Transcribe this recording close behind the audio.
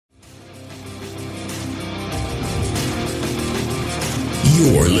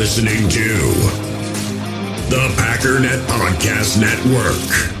You're listening to the Packernet Podcast Network.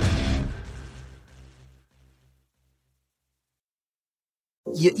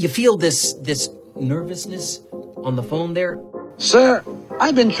 You feel this nervousness on the phone there? Sir,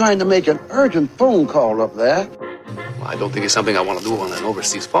 I've been trying to make an urgent phone call up there. Well, I don't think it's something I want to do on an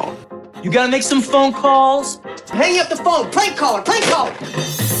overseas phone. You gotta make some phone calls. Hang up the phone. Prank caller.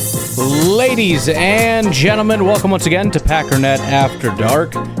 Ladies and gentlemen, welcome once again to Packernet After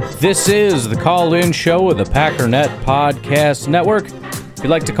Dark. This is the call-in show of the Packernet Podcast Network. If you'd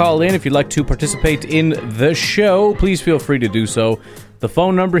like to call in, if you'd like to participate in the show, please feel free to do so. The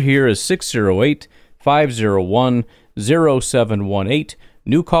phone number here is 608-501-0718.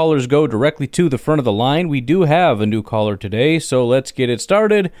 New callers go directly to the front of the line. We do have a new caller today, so let's get it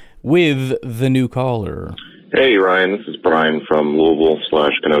started with the new caller. Hey, Ryan. This is Brian from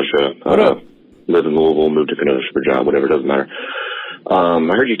Louisville/Kenosha. What up? Live in Louisville, moved to Kenosha for a job, whatever, doesn't matter. I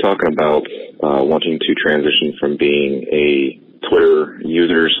heard you talking about wanting to transition from being a Twitter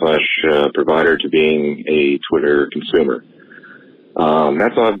user/provider to being a Twitter consumer.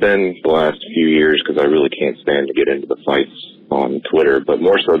 That's how I've been the last few years because I really can't stand to get into the fights on Twitter, but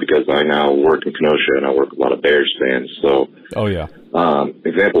more so because I now work in Kenosha and I work with a lot of Bears fans. So,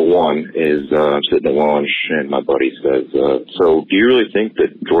 example one is I'm sitting at lunch and my buddy says, so do you really think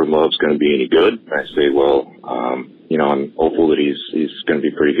that Jordan Love's going to be any good? And I say, well, I'm hopeful that he's going to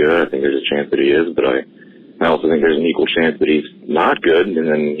be pretty good. I think there's a chance that he is, but I also think there's an equal chance that he's not good. And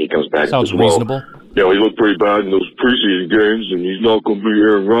then he comes back Sounds and says, reasonable. He looked pretty bad in those preseason games, and he's not going to be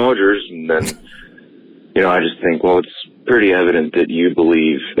Aaron Rodgers. And then, I just think, well, it's pretty evident that you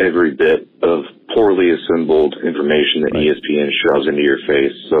believe every bit of poorly assembled information that ESPN shoves into your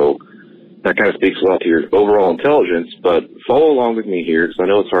face. So that kind of speaks a lot to your overall intelligence. But follow along with me here, because I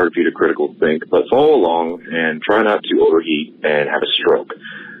know it's hard for you to critical think, but follow along and try not to overheat and have a stroke.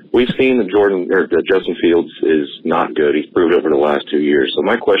 We've seen that Justin Fields is not good. He's proved over the last 2 years. So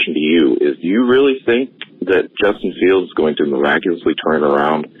my question to you is, do you really think that Justin Fields is going to miraculously turn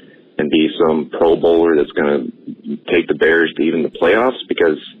around and be some Pro Bowler that's going to take the Bears to even the playoffs?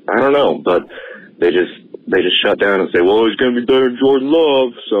 Because I don't know, but they just shut down and say, well, he's going to be better than Jordan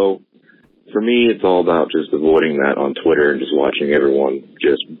Love. So for me, it's all about just avoiding that on Twitter and just watching everyone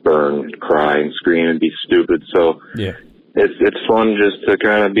just burn and cry and scream and be stupid. So yeah. It's fun just to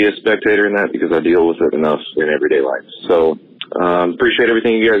kind of be a spectator in that because I deal with it enough in everyday life. So appreciate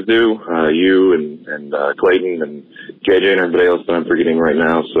everything you guys do, you and Clayton and JJ and everybody else that I'm forgetting right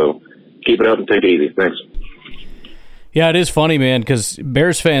now. So keep it up and take it easy. Thanks. Yeah, it is funny, man, because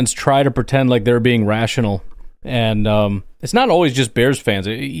Bears fans try to pretend like they're being rational. And it's not always just Bears fans.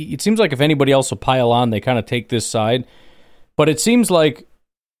 It seems like if anybody else will pile on, they kind of take this side. But it seems like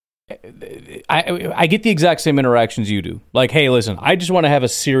I get the exact same interactions you do. Like, hey, listen, I just want to have a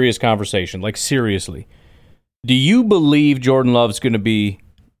serious conversation. Like, seriously. Do you believe Jordan Love's going to be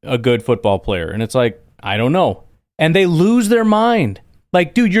a good football player? And it's like, I don't know. And they lose their mind.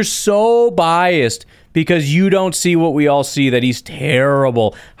 Like, dude, you're so biased because you don't see what we all see, that he's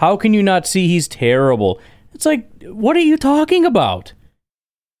terrible. How can you not see he's terrible? It's like, what are you talking about?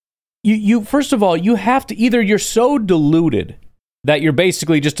 You first of all, you have to, either you're so deluded that you're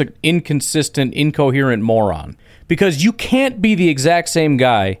basically just an inconsistent, incoherent moron. Because you can't be the exact same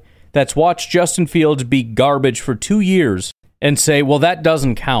guy that's watched Justin Fields be garbage for 2 years and say, well, that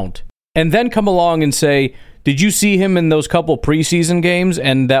doesn't count. And then come along and say, did you see him in those couple preseason games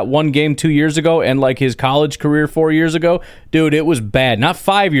and that one game 2 years ago and like his college career 4 years ago? Dude, it was bad. Not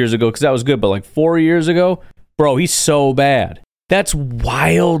 5 years ago because that was good, but like 4 years ago? Bro, he's so bad. That's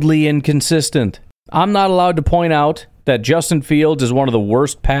wildly inconsistent. I'm not allowed to point out that Justin Fields is one of the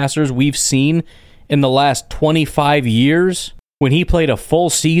worst passers we've seen in the last 25 years when he played a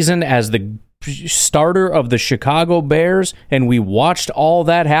full season as the starter of the Chicago Bears and we watched all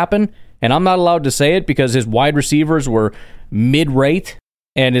that happen. And I'm not allowed to say it because his wide receivers were mid-rate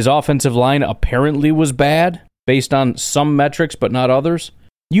and his offensive line apparently was bad based on some metrics but not others.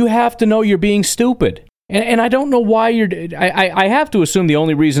 You have to know you're being stupid. And I don't know why you're... I have to assume the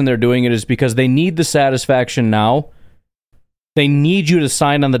only reason they're doing it is because they need the satisfaction now. They need you to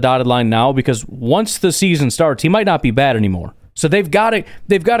sign on the dotted line now because once the season starts, he might not be bad anymore. So they've got to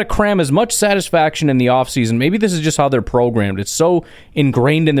cram as much satisfaction in the offseason. Maybe this is just how they're programmed. It's so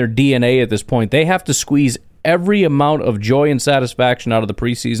ingrained in their DNA at this point. They have to squeeze every amount of joy and satisfaction out of the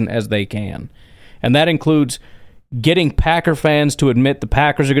preseason as they can. And that includes getting Packer fans to admit the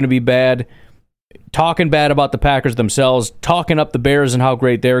Packers are going to be bad, talking bad about the Packers themselves, talking up the Bears and how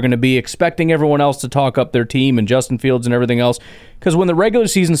great they're going to be, expecting everyone else to talk up their team and Justin Fields and everything else. Because when the regular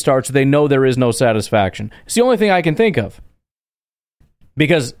season starts, they know there is no satisfaction. It's the only thing I can think of.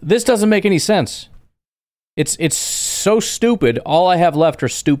 because this doesn't make any sense. It's so stupid. All I have left are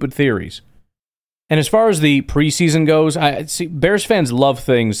stupid theories. And as far as the preseason goes, I see Bears fans love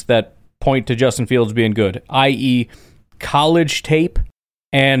things that point to Justin Fields being good, i.e. college tape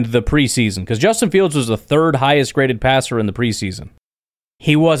and the preseason. Because Justin Fields was the third highest graded passer in the preseason.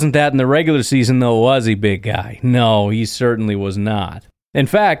 He wasn't that in the regular season, though, was he, big guy? No, he certainly was not. In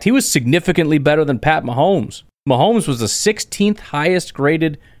fact, he was significantly better than Pat Mahomes. Mahomes was the 16th highest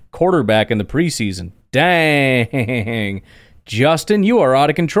graded quarterback in the preseason. Dang. Justin, you are out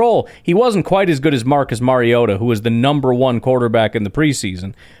of control. He wasn't quite as good as Marcus Mariota, who was the number one quarterback in the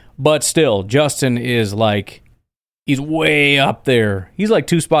preseason. But still, Justin is like, he's way up there. He's like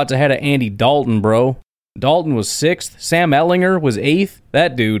 2 spots ahead of Andy Dalton, bro. Dalton was 6th. Sam Ehlinger was 8th.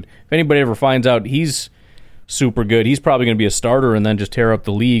 That dude, if anybody ever finds out he's super good, he's probably going to be a starter and then just tear up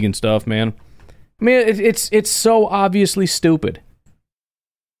the league and stuff, man. I mean, it's so obviously stupid.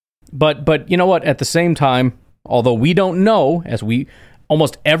 But you know what? At the same time, although we don't know, as we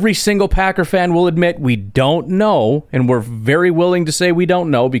almost every single Packer fan will admit, we don't know, and we're very willing to say we don't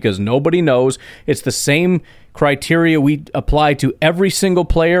know because nobody knows. It's the same criteria we apply to every single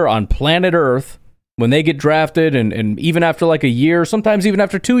player on planet Earth when they get drafted, and even after like a year, sometimes even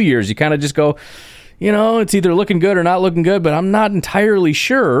after 2 years, you kind of just go, you know, it's either looking good or not looking good, but I'm not entirely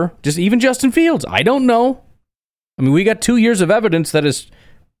sure. Just even Justin Fields, I don't know. I mean, we got 2 years of evidence that is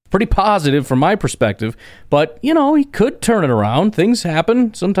pretty positive from my perspective, but, you know, he could turn it around. Things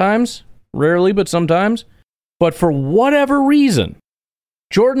happen sometimes, rarely, but sometimes. But for whatever reason,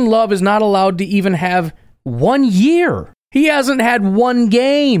 Jordan Love is not allowed to even have 1 year. He hasn't had one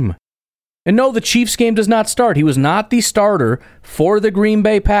game. And no, the Chiefs game does not start. He was not the starter for the Green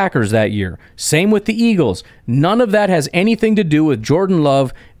Bay Packers that year. Same with the Eagles. None of that has anything to do with Jordan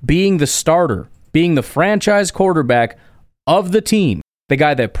Love being the starter, being the franchise quarterback of the team. The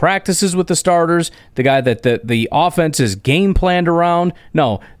guy that practices with the starters, the guy that the offense is game planned around.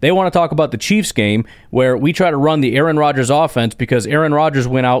 No, they want to talk about the Chiefs game where we try to run the Aaron Rodgers offense because Aaron Rodgers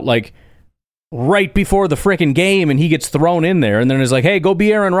went out like right before the freaking game and he gets thrown in there. And then it's like, hey, go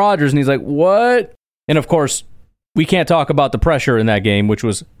be Aaron Rodgers. And he's like, what? And of course, we can't talk about the pressure in that game, which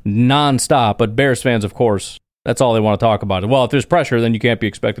was nonstop. But Bears fans, of course, that's all they want to talk about. Well, if there's pressure, then you can't be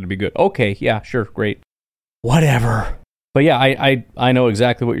expected to be good. Okay, yeah, sure, great. Whatever. But yeah, I know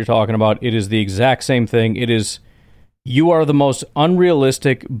exactly what you're talking about. It is the exact same thing. It is, you are the most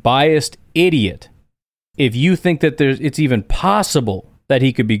unrealistic, biased idiot if you think that it's even possible that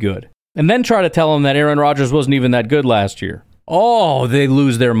he could be good. And then try to tell him that Aaron Rodgers wasn't even that good last year. Oh, they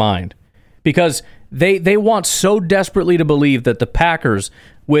lose their mind. Because they want so desperately to believe that the Packers,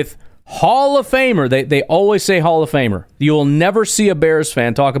 with Hall of Famer, they always say Hall of Famer. You will never see a Bears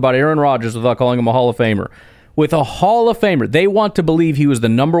fan talk about Aaron Rodgers without calling him a Hall of Famer. With a Hall of Famer, they want to believe he was the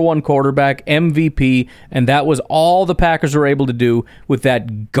number one quarterback, MVP, and that was all the Packers were able to do with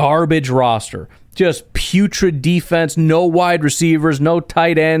that garbage roster. Just putrid defense, no wide receivers, no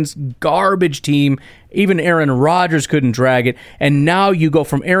tight ends, garbage team. Even Aaron Rodgers couldn't drag it. And now you go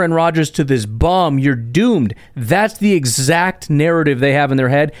from Aaron Rodgers to this bum, you're doomed. That's the exact narrative they have in their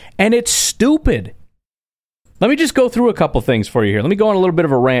head, and it's stupid. Let me just go through a couple things for you here. Let me go on a little bit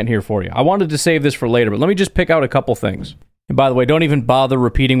of a rant here for you. I wanted to save this for later, but let me just pick out a couple things. And by the way, don't even bother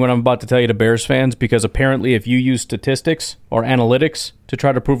repeating what I'm about to tell you to Bears fans, because apparently if you use statistics or analytics to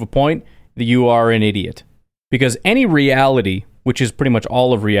try to prove a point, you are an idiot. Because any reality, which is pretty much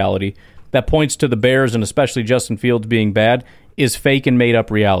all of reality, that points to the Bears and especially Justin Fields being bad is fake and made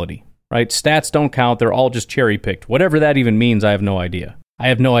up reality, right? Stats don't count. They're all just cherry-picked. Whatever that even means, I have no idea. I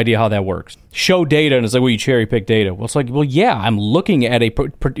have no idea how that works. Show data, and it's like, well, you cherry-pick data. Well, it's like, well, yeah, I'm looking at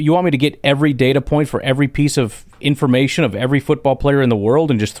you want me to get every data point for every piece of information of every football player in the world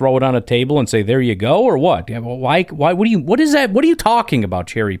and just throw it on a table and say, there you go, or what? Yeah, well, why, what is that? What are you talking about,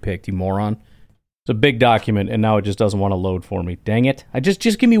 cherry-picked, you moron? It's a big document, and now it just doesn't want to load for me. Dang it.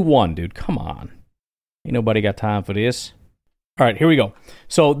 Just give me one, dude. Come on. Ain't nobody got time for this. All right, here we go.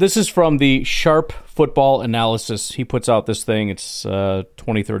 So this is from the Sharp Football Analysis. He puts out this thing. It's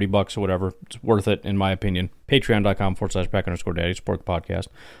 $20-$30 or whatever. It's worth it, in my opinion. Patreon.com/Pack_Daddy. Support the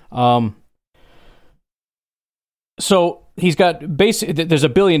podcast. So he's got there's a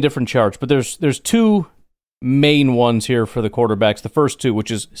billion different charts, but there's two main ones here for the quarterbacks. The first two, which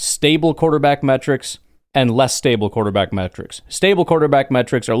is stable quarterback metrics and less stable quarterback metrics. Stable quarterback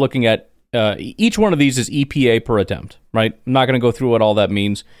metrics are looking at each one of these is EPA per attempt, right? I'm not going to go through what all that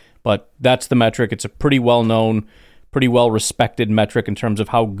means, but that's the metric. It's a pretty well-known, pretty well-respected metric in terms of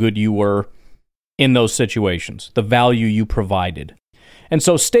how good you were in those situations, the value you provided. And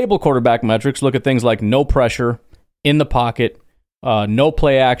so stable quarterback metrics look at things like no pressure, in the pocket, no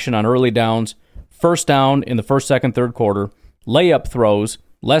play action on early downs, first down in the first, second, third quarter, layup throws,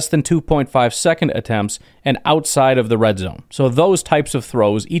 less than 2.5-second attempts, and outside of the red zone. So those types of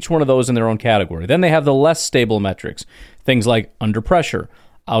throws, each one of those in their own category. Then they have the less stable metrics, things like under pressure,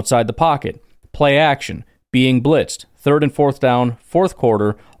 outside the pocket, play action, being blitzed, third and fourth down, fourth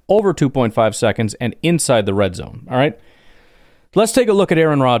quarter, over 2.5 seconds, and inside the red zone. All right? Let's take a look at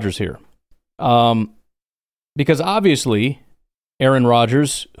Aaron Rodgers here. Because obviously, Aaron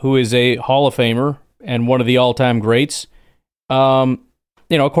Rodgers, who is a Hall of Famer and one of the all-time greats,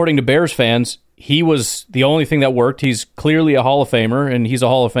 according to Bears fans, he was the only thing that worked. He's clearly a Hall of Famer, and he's a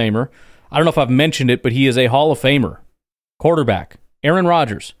Hall of Famer. I don't know if I've mentioned it, but he is a Hall of Famer. Quarterback, Aaron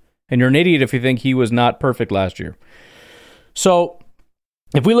Rodgers. And you're an idiot if you think he was not perfect last year. So,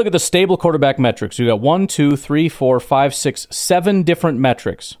 if we look at the stable quarterback metrics, we got 1, 2, 3, 4, 5, 6, 7 different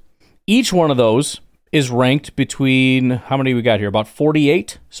metrics. Each one of those is ranked between, how many we got here? About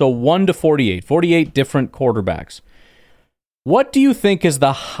 48? So 1 to 48. 48 different quarterbacks. What do you think is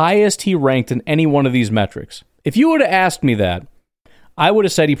the highest he ranked in any one of these metrics? If you would have asked me that, I would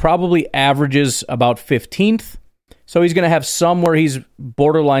have said he probably averages about 15th. So he's going to have some where he's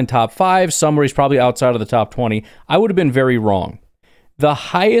borderline top 5, some where he's probably outside of the top 20. I would have been very wrong. The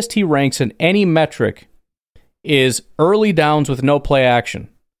highest he ranks in any metric is early downs with no play action.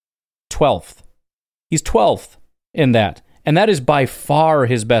 12th. He's 12th in that. And that is by far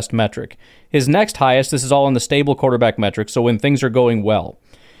his best metric. His next highest, this is all in the stable quarterback metric, so when things are going well.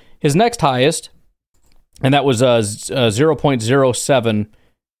 His next highest, and that was 0.07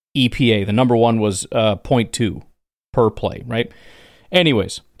 EPA. The number one was 0.2 per play, right?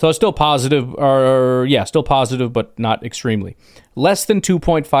 Anyways, so it's still positive, still positive, but not extremely. Less than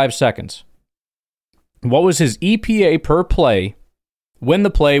 2.5 seconds. What was his EPA per play when the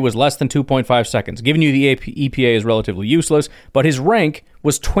play was less than 2.5 seconds? Giving you the EPA is relatively useless, but his rank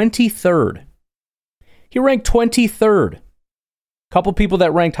was 23rd. He ranked 23rd. Couple people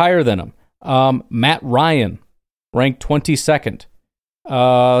that ranked higher than him. Matt Ryan ranked 22nd.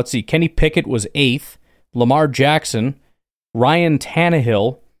 Let's see, Kenny Pickett was 8th. Lamar Jackson, Ryan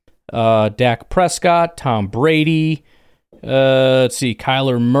Tannehill, Dak Prescott, Tom Brady,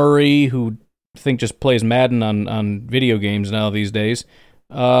 Kyler Murray, who I think just plays Madden on video games now these days.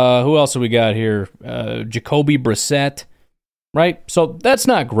 Who else have we got here? Jacoby Brissett, right? So that's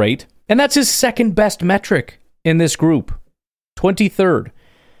not great. And that's his second best metric in this group, 23rd.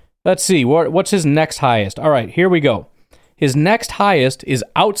 Let's see, what's his next highest? All right, here we go. His next highest is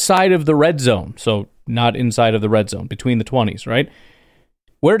outside of the red zone, so not inside of the red zone, between the 20s, right?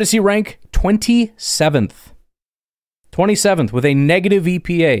 Where does he rank? 27th. 27th with a negative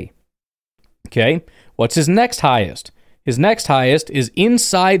EPA. Okay, what's his next highest? His next highest is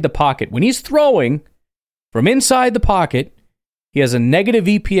inside the pocket. When he's throwing from inside the pocket, he has a negative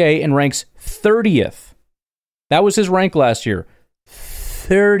EPA and ranks 30th. That was his rank last year.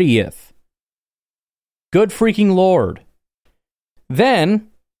 30th. Good freaking Lord. Then,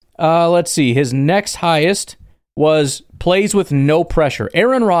 let's see, his next highest was plays with no pressure.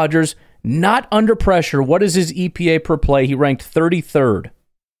 Aaron Rodgers, not under pressure. What is his EPA per play? He ranked 33rd.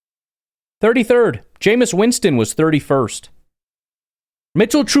 33rd. Jameis Winston was 31st.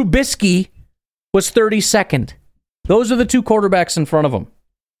 Mitchell Trubisky was 32nd. Those are the two quarterbacks in front of him.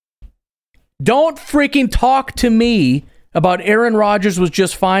 Don't freaking talk to me about Aaron Rodgers was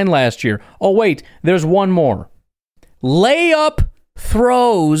just fine last year. Oh, wait, there's one more. Layup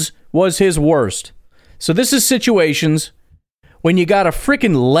throws was his worst. So this is situations when you got a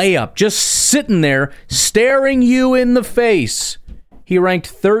freaking layup just sitting there staring you in the face. He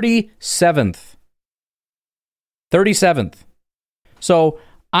ranked 37th. 37th. So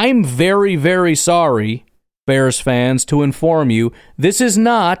I'm very, very sorry, Bears fans, to inform you, this is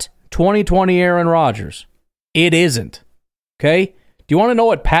not 2020 Aaron Rodgers. It isn't. Okay? Do you want to know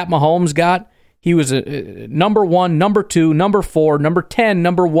what Pat Mahomes got? He was number 1, number 2, number 4, number 10,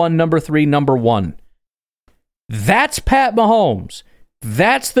 number 1, number 3, number 1. That's Pat Mahomes.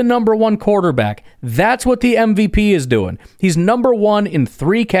 That's the number 1 quarterback. That's what the MVP is doing. He's number 1 in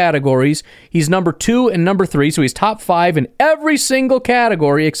 3 categories. He's number 2 and number 3, so he's top 5 in every single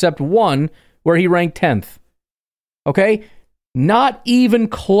category except one where he ranked 10th. Okay? Not even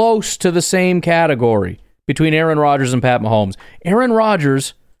close to the same category between Aaron Rodgers and Pat Mahomes. Aaron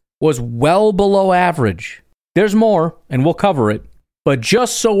Rodgers was well below average. There's more, and we'll cover it. But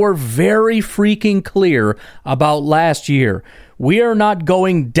just so we're very freaking clear about last year, we are not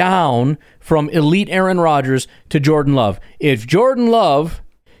going down from elite Aaron Rodgers to Jordan Love. If Jordan Love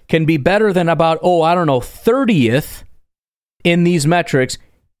can be better than about, 30th in these metrics,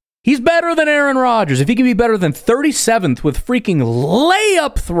 He's better than Aaron Rodgers. If he can be better than 37th with freaking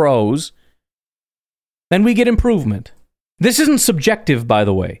layup throws, then we get improvement. This isn't subjective, by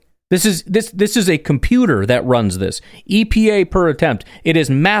the way. This is a computer that runs this. EPA per attempt. It is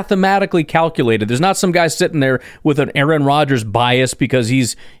mathematically calculated. There's not some guy sitting there with an Aaron Rodgers bias because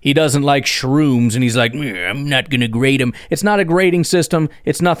he doesn't like shrooms and he's like, I'm not going to grade him. It's not a grading system.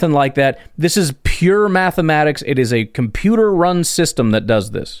 It's nothing like that. This is pure mathematics. It is a computer-run system that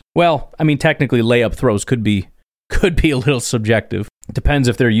does this. Well, I mean, technically layup throws could be a little subjective. It depends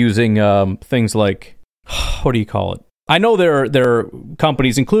if they're using things like, what do you call it? I know there are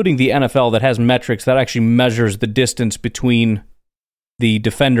companies, including the NFL, that has metrics that actually measures the distance between the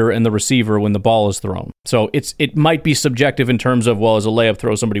defender and the receiver when the ball is thrown. So it might be subjective in terms of, well, as a layup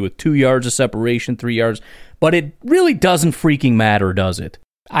throw, somebody with 2 yards of separation, 3 yards, but it really doesn't freaking matter, does it?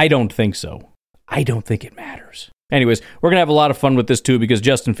 I don't think so. I don't think it matters. Anyways, we're going to have a lot of fun with this too because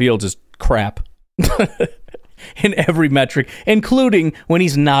Justin Fields is crap. In every metric, including when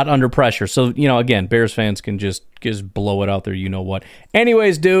he's not under pressure. So, again, Bears fans can just blow it out there, you know what.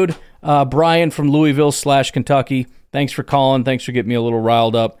 Anyways, dude, Brian from Louisville / Kentucky, thanks for calling. Thanks for getting me a little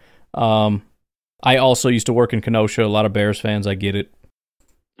riled up. I also used to work in Kenosha. A lot of Bears fans, I get it.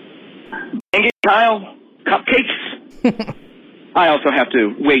 Dang it, Kyle. Cupcakes. I also have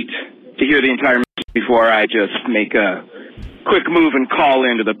to wait to hear the entire message before I just make a quick move and call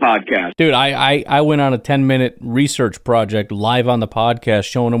into the podcast. Dude, I went on a 10-minute research project live on the podcast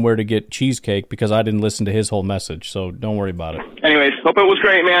showing him where to get cheesecake because I didn't listen to his whole message, so don't worry about it. Anyways, hope it was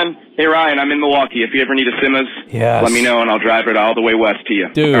great, man. Hey, Ryan, I'm in Milwaukee. If you ever need a Simmas, yes, let me know, and I'll drive it all the way west to you.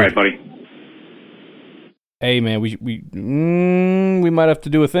 Dude. All right, buddy. Hey, man, we might have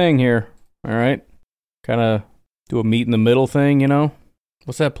to do a thing here, all right? Kind of do a meet in the middle thing,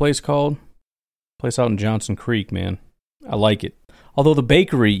 What's that place called? Place out in Johnson Creek, man. I like it. Although the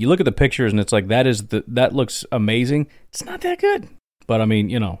bakery, you look at the pictures and it's like that looks amazing. It's not that good. But I mean,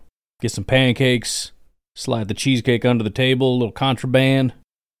 get some pancakes, slide the cheesecake under the table, a little contraband.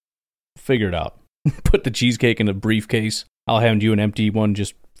 Figure it out. Put the cheesecake in a briefcase. I'll hand you an empty one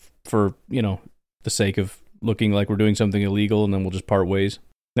just for, the sake of looking like we're doing something illegal, and then we'll just part ways.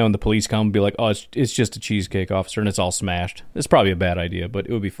 Then when the police come, be like, oh, it's just a cheesecake, officer, and it's all smashed. It's probably a bad idea, but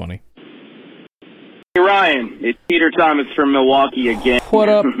it would be funny. Hey, Ryan, it's Peter Thomas from Milwaukee again. What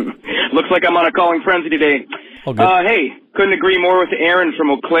up? Looks like I'm on a calling frenzy today. Oh, good. Hey, couldn't agree more with Aaron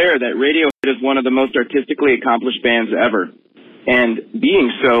from Eau Claire that Radiohead is one of the most artistically accomplished bands ever. And being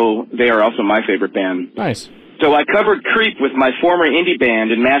so, they are also my favorite band. Nice. So I covered Creep with my former indie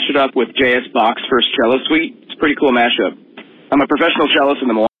band and mashed it up with J.S. Bach's first cello suite. It's a pretty cool mashup. I'm a professional cellist in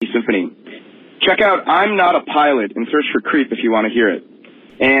the Milwaukee Symphony. Check out I'm Not a Pilot and search for Creep if you want to hear it.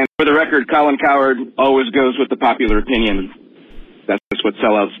 And for the record, Colin Cowherd always goes with the popular opinion. That's just what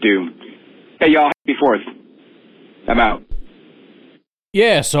sellouts do. Hey, y'all, happy 4th. I'm out.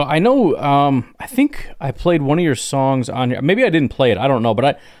 Yeah, so I know, I think I played one of your songs on here. Maybe I didn't play it. I don't know.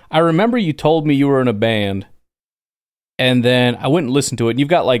 But I remember you told me you were in a band, and then I went and listened to it.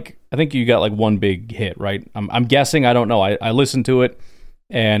 And I think you got one big hit, right? I'm guessing. I don't know. I listened to it,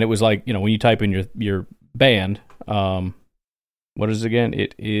 and it was like, when you type in your band, what is it again?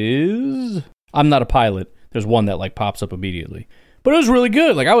 It is I'm Not a Pilot. There's one that pops up immediately. But it was really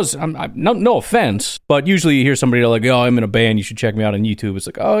good. I'm no offense, but usually you hear somebody like, oh, I'm in a band, you should check me out on YouTube. It's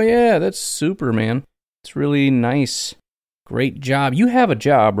like, oh yeah, that's super, man. It's really nice. Great job. You have a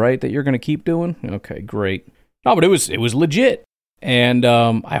job, right, that you're going to keep doing? Okay, great. No, but it was legit. And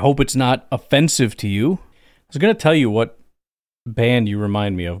I hope it's not offensive to you. I was going to tell you what band you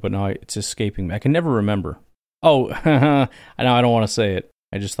remind me of, but now it's escaping me. I can never remember. Oh, I know I don't want to say it.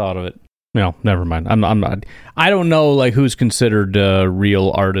 I just thought of it. No, never mind. I'm not. I don't know who's considered a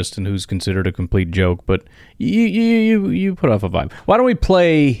real artist and who's considered a complete joke, but you put off a vibe. Why don't we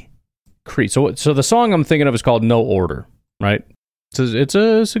play Creep? So the song I'm thinking of is called No Order, right? It's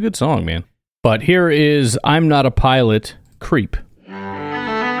a good song, man. But here is I'm Not a Pilot, Creep.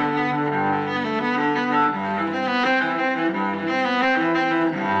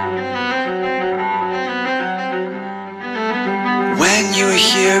 When you were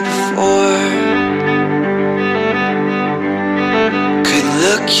here before, couldn't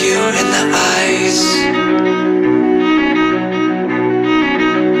look you in the eyes.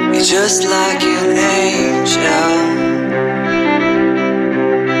 You're just like an angel.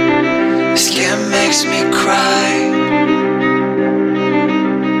 Skin makes me cry.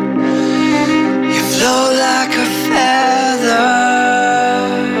 You flow like a feather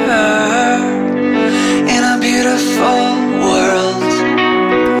in a beautiful world.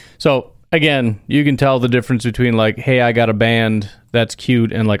 So again, you can tell the difference between like, hey, I got a band that's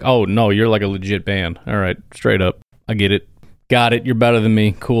cute, and like, oh no, you're like a legit band. All right, straight up, I get it. Got it. You're better than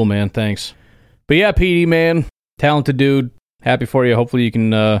me. Cool, man. Thanks. But yeah, PD, man, talented dude. Happy for you. Hopefully you can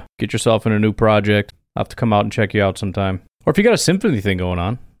get yourself in a new project. I'll have to come out and check you out sometime. Or if you got a symphony thing going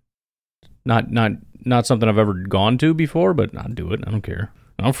on, not something I've ever gone to before, but I'll do it. I don't care.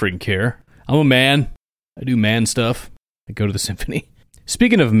 I don't freaking care. I'm a man. I do man stuff. I go to the symphony.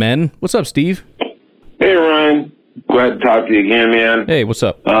 Speaking of men, what's up, Steve? Hey, Ryan. Glad to talk to you again, man. Hey, what's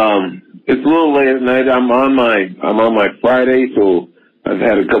up? It's a little late at night. I'm on my Friday, so I've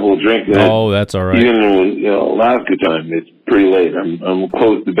had a couple of drinks. Oh, that's all right. Even Alaska time, it's pretty late. I'm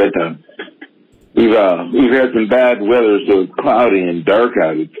close to bedtime. We've had some bad weather, so it's cloudy and dark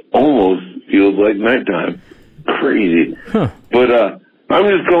out. It almost feels like nighttime. Crazy. Huh. But I'm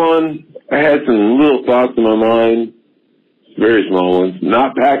just going. I had some little thoughts in my mind, very small ones,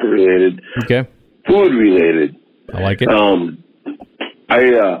 not Packer related. Okay. Food related. I like it.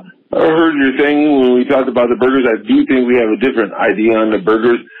 I heard your thing when we talked about the burgers. I do think we have a different idea on the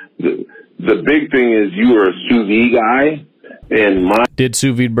burgers. The big thing is you are a sous vide guy, and did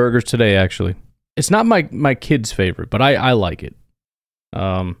sous vide burgers today, actually. It's not my kid's favorite, but I like it.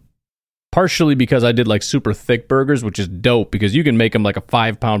 Partially because I did like super thick burgers, which is dope because you can make them like a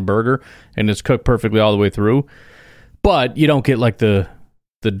 5-pound burger and it's cooked perfectly all the way through. But you don't get like the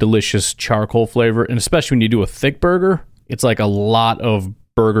delicious charcoal flavor, and especially when you do a thick burger, it's like a lot of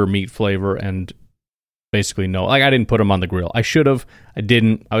burger meat flavor and basically no. Like I didn't put them on the grill. I should have. I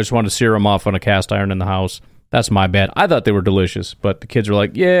didn't. I just wanted to sear them off on a cast iron in the house. That's my bad. I thought they were delicious, but the kids were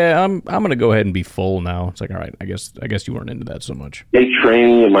like, "Yeah, I'm going to go ahead and be full now." It's like, all right, I guess you weren't into that so much. My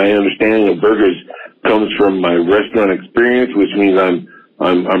training and my understanding of burgers comes from my restaurant experience, which means I'm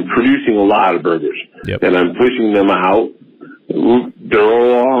producing a lot of burgers, yep. And I'm pushing them out. They're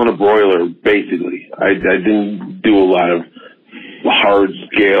all on a broiler, basically. I didn't do a lot of hard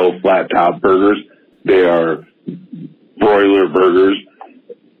scale flat top burgers. They are broiler burgers.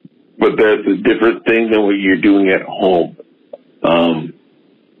 But that's a different thing than what you're doing at home.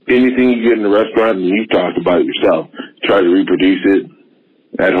 Anything you get in a restaurant, and you've talked about it yourself, try to reproduce it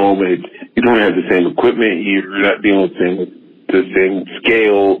at home. You don't have the same equipment. You're not dealing with the same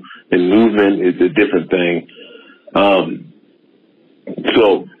scale and movement. It's a different thing.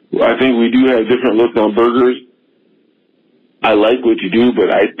 So I think we do have different looks on burgers. I like what you do,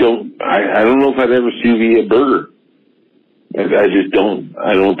 but I don't know if I'd ever sous vide a burger. I just don't.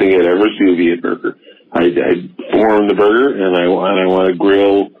 I don't think I'd ever sous vide a burger. I form the burger, and I want to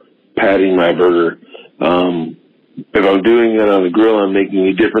grill patty my burger. If I'm doing it on the grill, I'm making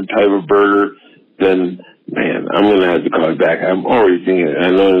a different type of burger. Then, man, I'm going to have to call it back. I'm already thinking it. I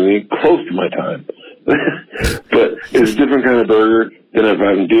know I'm close to my time, but it's a different kind of burger than if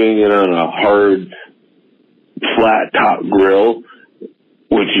I'm doing it on a hard, flat top grill,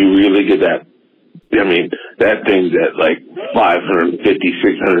 which you really get that. I mean, that thing's at like 550,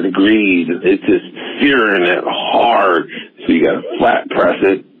 600 degrees, and it's just searing it hard. So you got to flat press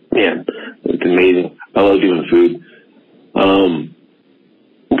it. Man, it's amazing. I love doing food.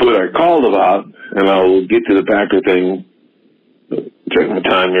 What I called about, and I'll get to the Packer thing. Check my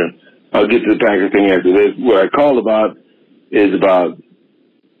time here. I'll get to the Packer thing after this. What I called about is about.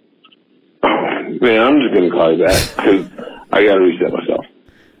 Oh, man, I'm just going to call you back because I got to reset myself.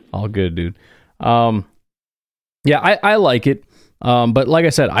 All good, dude. Yeah, I like it. But like I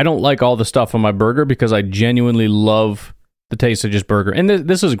said, I don't like all the stuff on my burger because I genuinely love the taste of just burger. And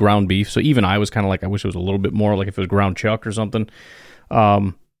this is ground beef, so even I was kind of like, I wish it was a little bit more like if it was ground chuck or something.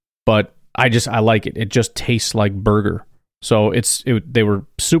 But I like it. It just tastes like burger. So they were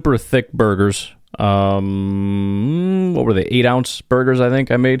super thick burgers. What were they? 8-ounce burgers, I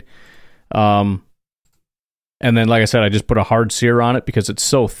think I made. And then, like I said, I just put a hard sear on it because it's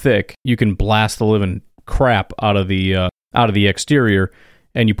so thick. You can blast the living crap out of the exterior,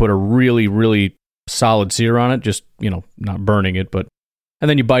 and you put a really, really solid sear on it. Just not burning it, and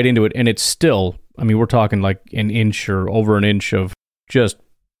then you bite into it, and it's still. I mean, we're talking like an inch or over an inch of just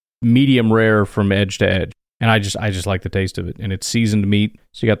medium rare from edge to edge. And I just like the taste of it, and it's seasoned meat,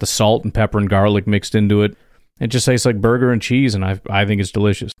 so you got the salt and pepper and garlic mixed into it. It just tastes like burger and cheese, and I think it's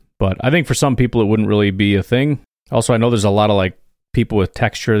delicious. But I think for some people it wouldn't really be a thing. Also, I know there's a lot of like people with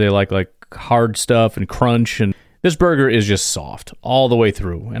texture. They like hard stuff and crunch, and this burger is just soft all the way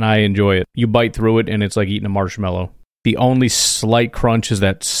through, and I enjoy it. You bite through it, and it's like eating a marshmallow. The only slight crunch is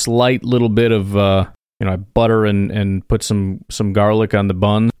that slight little bit of I butter and put some garlic on the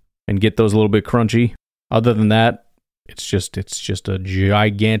bun and get those a little bit crunchy. Other than that, it's just a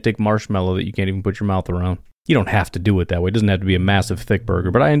gigantic marshmallow that you can't even put your mouth around. You don't have to do it that way. It doesn't have to be a massive, thick burger,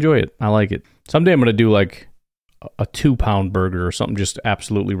 but I enjoy it. I like it. Someday I'm going to do like a 2-pound burger or something just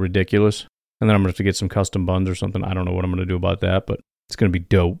absolutely ridiculous. And then I'm going to have to get some custom buns or something. I don't know what I'm going to do about that, but it's going to be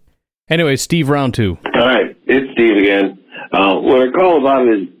dope. Anyway, Steve, round 2. All right, it's Steve again. What I call about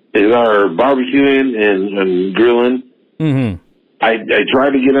is our barbecuing and grilling. Mm-hmm. I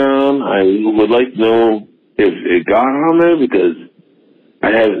tried to get on. I would like to know if it got on there because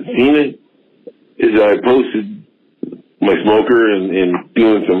I haven't seen it. I posted my smoker and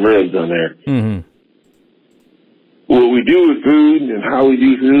doing some ribs on there. Mm-hmm. What we do with food and how we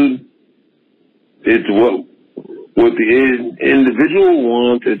do food, it's what the individual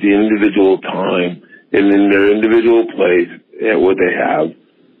wants at the individual time and in their individual place and what they have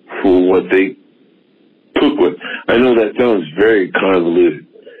for what they cook with. I know that sounds very convoluted.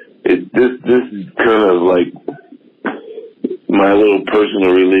 This is kind of like my little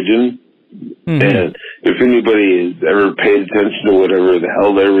personal religion. Mm-hmm. And if anybody has ever paid attention to whatever the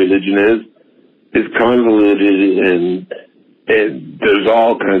hell their religion is, it's convoluted and there's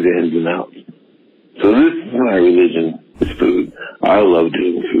all kinds of ins and outs. So this is my religion, is food. I love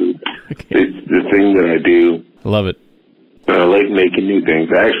doing food. Okay. It's the thing that I do. Love it. I like making new things.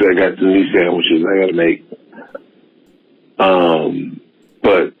 Actually, I got some new sandwiches I got to make.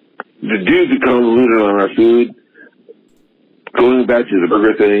 But the dudes that convoluted on our food, going back to the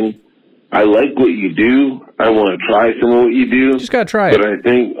burger thing, I like what you do. I want to try some of what you do. Just got to try it. But I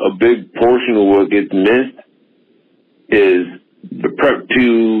think a big portion of what gets missed is the prep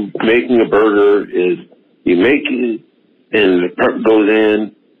to making a burger is you make it and the prep goes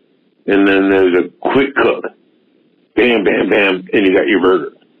in and then there's a quick cook. Bam, bam, bam, and you got your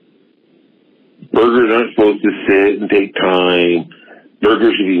burger. Burgers aren't supposed to sit and take time.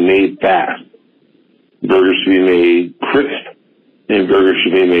 Burgers should be made fast. Burgers should be made crisp. And burgers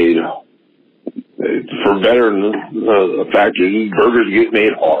should be made, for better in the factory, burgers get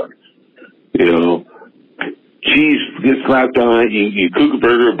made hard. You know, cheese gets slapped on it. You cook a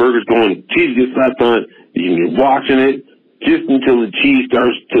burger's going, cheese gets slapped on it. You're watching it just until the cheese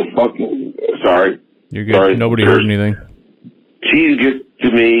starts to fucking, sorry. You're good. Sorry, nobody heard anything. Cheese gets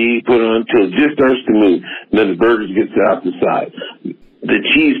to me, put on until it just starts to move. And then the burger gets off the side. The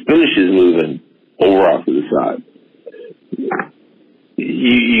cheese finishes moving over off to the side.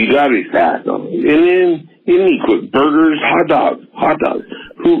 You gotta be fast on it. And then you quick burgers, hot dogs.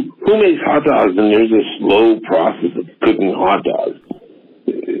 Who makes hot dogs and there's a slow process of cooking hot dogs?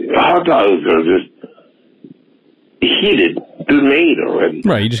 Hot dogs are just heated. They're made already.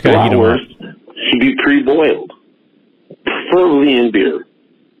 Right, you just gotta heat them up. Should be pre-boiled, preferably in beer.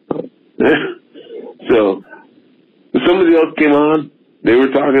 So somebody else came on. They were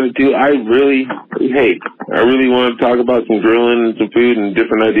talking to. I really want to talk about some grilling and some food and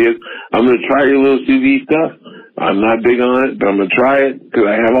different ideas. I'm going to try your little sous vide stuff. I'm not big on it, but I'm going to try it because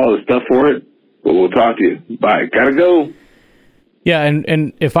I have all the stuff for it. But we'll talk to you. Bye. Gotta go. Yeah,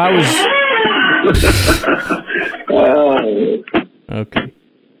 and if I was okay,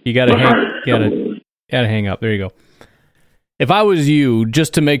 you gotta hang up. There you go. If I was you,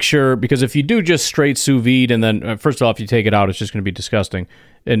 just to make sure, because if you do just straight sous vide and then first off you take it out, it's just going to be disgusting,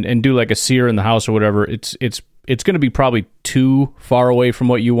 and do like a sear in the house or whatever, it's going to be probably too far away from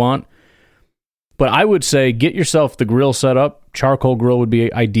what you want. But I would say get yourself the grill set up. Charcoal grill would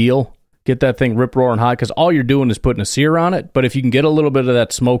be ideal. Get that thing rip roaring hot because all you're doing is putting a sear on it. But if you can get a little bit of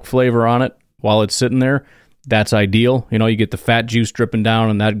that smoke flavor on it while it's sitting there, that's ideal. You know, you get the fat juice dripping down,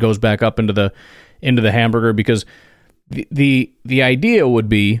 and that goes back up into the hamburger because. The idea would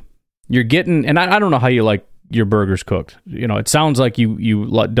be you're getting, and I don't know how you like your burgers cooked. You know, it sounds like you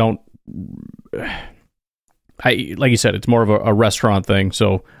don't. Like you said, it's more of a restaurant thing.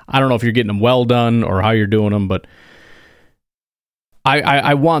 So I don't know if you're getting them well done or how you're doing them, but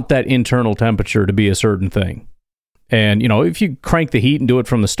I want that internal temperature to be a certain thing. And you know, if you crank the heat and do it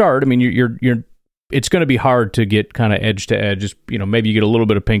from the start, I mean, you're it's going to be hard to get kind of edge to edge. Just, you know, maybe you get a little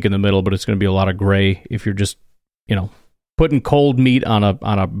bit of pink in the middle, but it's going to be a lot of gray if you're just, you know, putting cold meat on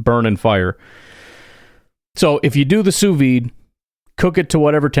a burning fire. So if you do the sous vide, cook it to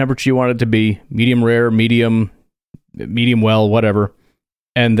whatever temperature you want it to be, medium rare, medium well, whatever.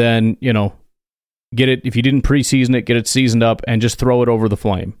 And then, you know, get it, if you didn't pre-season it, get it seasoned up and just throw it over the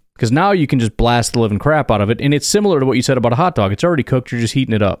flame. Because now you can just blast the living crap out of it. And it's similar to what you said about a hot dog. It's already cooked, you're just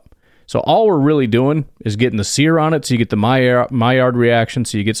heating it up. So all we're really doing is getting the sear on it, so you get the Maillard reaction,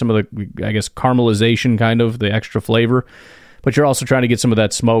 so you get some of the, I guess, caramelization, kind of, the extra flavor. But you're also trying to get some of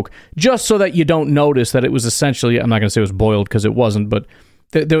that smoke, just so that you don't notice that it was essentially, I'm not going to say it was boiled, because it wasn't, but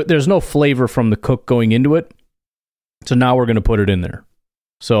there's no flavor from the cook going into it. So now we're going to put it in there.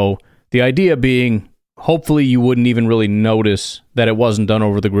 So the idea being, hopefully you wouldn't even really notice that it wasn't done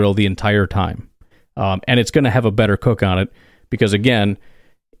over the grill the entire time. And it's going to have a better cook on it because, again,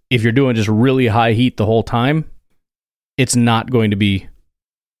 if you're doing just really high heat the whole time, it's not going to be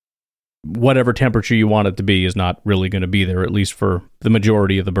whatever temperature you want it to be is not really going to be there, at least for the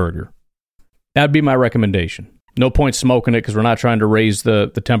majority of the burger. That'd be my recommendation. No point smoking it because we're not trying to raise the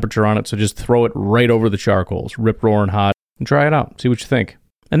temperature on it, so just throw it right over the charcoals, rip roaring hot, and try it out. See what you think.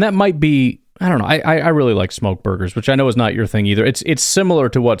 And that might be, I don't know, I really like smoked burgers, which I know is not your thing either. It's similar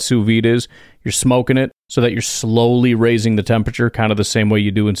to what sous vide is. You're smoking it so that you're slowly raising the temperature, kind of the same way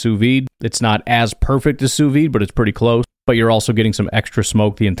you do in sous vide. It's not as perfect as sous vide, but it's pretty close. But you're also getting some extra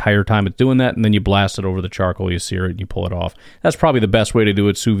smoke the entire time it's doing that, and then you blast it over the charcoal, you sear it, and you pull it off. That's probably the best way to do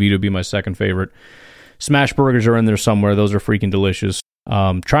it. Sous vide would be my second favorite. Smash burgers are in there somewhere. Those are freaking delicious.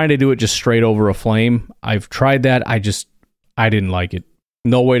 Trying to do it just straight over a flame, I've tried that. I didn't like it.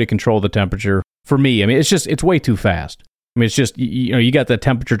 No way to control the temperature. For me, I mean, it's way too fast. I mean, it's just, you got the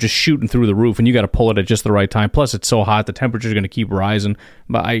temperature just shooting through the roof, and you got to pull it at just the right time. Plus, it's so hot, the temperature's going to keep rising.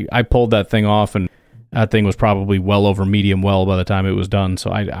 But I pulled that thing off, and that thing was probably well over medium well by the time it was done.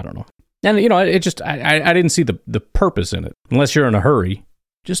 So I don't know. And, it just, I didn't see the purpose in it. Unless you're in a hurry,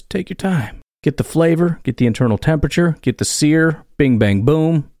 just take your time. Get the flavor, get the internal temperature, get the sear, bing, bang,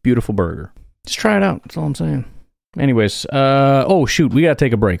 boom, beautiful burger. Just try it out. That's all I'm saying. Anyways, oh, shoot, we got to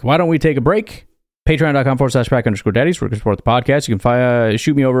take a break. Why don't we take a break? Patreon.com/Pack_Daddies, where you can support the podcast. You can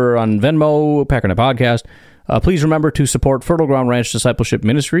shoot me over on Venmo, Packernet Podcast. Please remember to support Fertile Ground Ranch Discipleship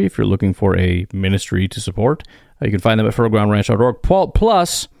Ministry if you're looking for a ministry to support. You can find them at fertilegroundranch.org.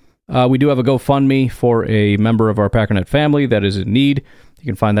 Plus, we do have a GoFundMe for a member of our Packernet family that is in need. You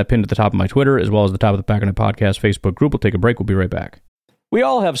can find that pinned at the top of my Twitter, as well as the top of the Packernet Podcast Facebook group. We'll take a break. We'll be right back. We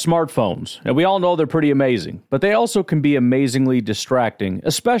all have smartphones, and we all know they're pretty amazing, but they also can be amazingly distracting,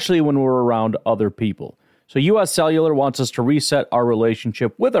 especially when we're around other people. So US Cellular wants us to reset our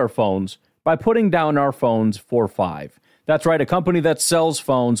relationship with our phones by putting down our phones for $5. That's right, a company that sells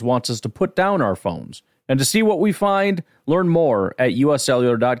phones wants us to put down our phones. And to see what we find, learn more at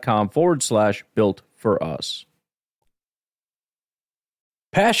uscellular.com/built-for-us.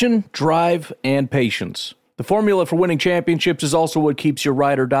 Passion, drive, and patience. The formula for winning championships is also what keeps your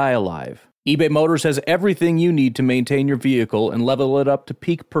ride or die alive. eBay Motors has everything you need to maintain your vehicle and level it up to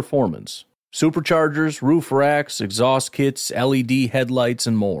peak performance. Superchargers, roof racks, exhaust kits, LED headlights,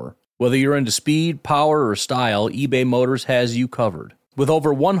 and more. Whether you're into speed, power, or style, eBay Motors has you covered. With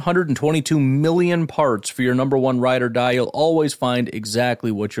over 122 million parts for your number one ride or die, you'll always find exactly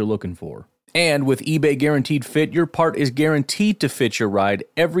what you're looking for. And with eBay Guaranteed Fit, your part is guaranteed to fit your ride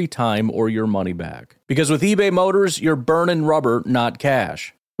every time or your money back. Because with eBay Motors, you're burning rubber, not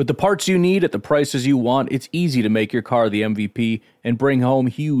cash. With the parts you need at the prices you want, it's easy to make your car the MVP and bring home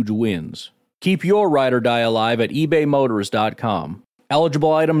huge wins. Keep your ride or die alive at ebaymotors.com.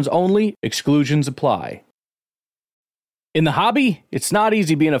 Eligible items only, exclusions apply. In the hobby, it's not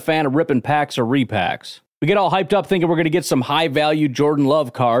easy being a fan of ripping packs or repacks. We get all hyped up thinking we're going to get some high-value Jordan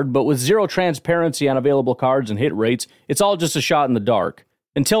Love card, but with zero transparency on available cards and hit rates, it's all just a shot in the dark.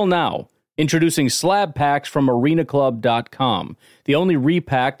 Until now, introducing slab packs from arenaclub.com, the only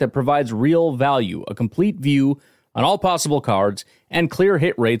repack that provides real value, a complete view on all possible cards, and clear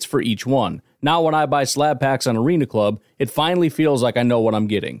hit rates for each one. Now when I buy slab packs on Arena Club, it finally feels like I know what I'm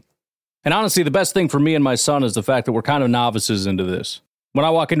getting. And honestly, the best thing for me and my son is the fact that we're kind of novices into this. When I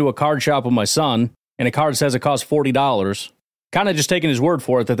walk into a card shop with my son, and a card says it costs $40, kind of just taking his word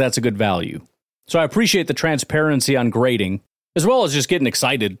for it that that's a good value. So I appreciate the transparency on grading, as well as just getting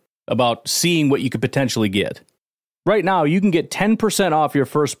excited about seeing what you could potentially get. Right now, you can get 10% off your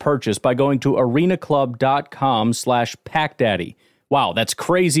first purchase by going to arenaclub.com/packdaddy. Wow, that's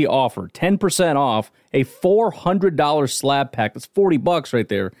crazy offer. 10% off a $400 slab pack. That's $40 right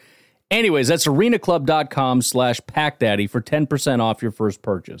there. Anyways, that's arenaclub.com/packdaddy for 10% off your first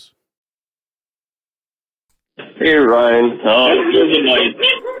purchase. Hey, Ryan.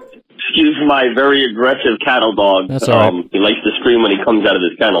 Excuse my very aggressive cattle dog. That's all right. He likes to scream when he comes out of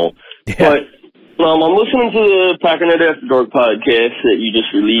his kennel. Yeah. But I'm listening to the Packernet After Dark podcast that you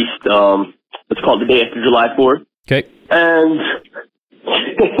just released. It's called The Day After July 4th. Okay. And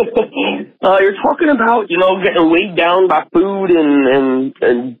you're talking about, getting weighed down by food and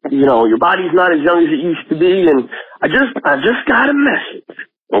your body's not as young as it used to be. And I just got a message.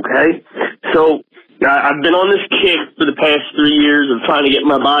 Okay. So I've been on this kick for the past 3 years of trying to get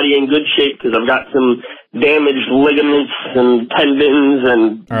my body in good shape because I've got some damaged ligaments and tendons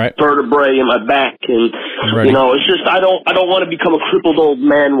and vertebrae in my back, and it's just I don't want to become a crippled old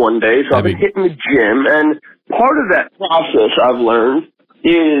man one day. So I've been hitting the gym, and part of that process I've learned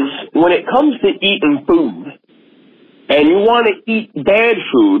is when it comes to eating food, and you want to eat bad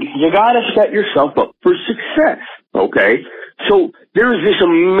food, you got to set yourself up for success, okay? So there's this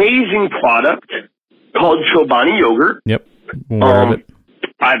amazing product called Chobani yogurt. Yep. Aware of it.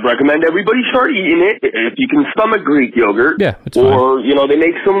 I'd recommend everybody start eating it if you can stomach Greek yogurt. Yeah, it's or fine. You know, they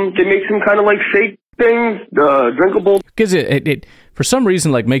make some kind of like shake things, drinkable. Because it for some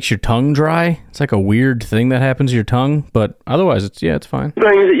reason like makes your tongue dry. It's like a weird thing that happens to your tongue, but otherwise it's fine. Things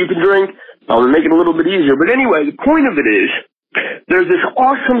that you can drink. Make it a little bit easier. But anyway, the point of it is, there's this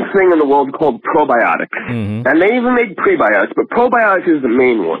awesome thing in the world called probiotics. Mm-hmm. And they even make prebiotics, but probiotics is the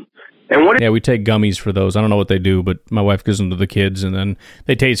main one. And what we take gummies for those. I don't know what they do, but my wife gives them to the kids, and then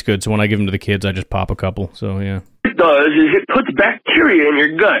they taste good. So when I give them to the kids, I just pop a couple. So, yeah. What it does is it puts bacteria in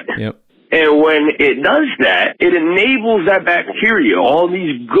your gut. Yep. And when it does that, it enables that bacteria, all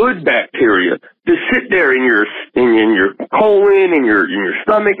these good bacteria, to sit there in your colon, in your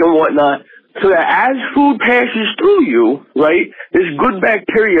stomach and whatnot, so that as food passes through you, right, this good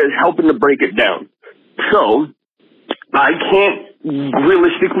bacteria is helping to break it down. So I can't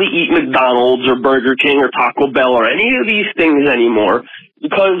realistically eat McDonald's or Burger King or Taco Bell or any of these things anymore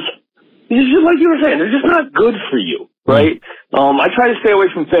because it's just like you were saying, they're just not good for you, right? I try to stay away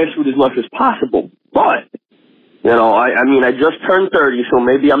from fast food as much as possible, but, you know, I mean, I just turned 30, so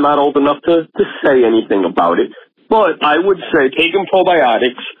maybe I'm not old enough to say anything about it, but I would say taking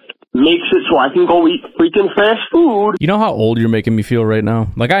probiotics makes it so I can go eat freaking fast food. You know how old you're making me feel right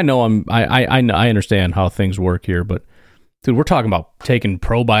now? Like, I know I understand how things work here, but dude, we're talking about taking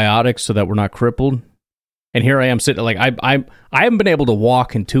probiotics so that we're not crippled. And here I am sitting, like, I haven't been able to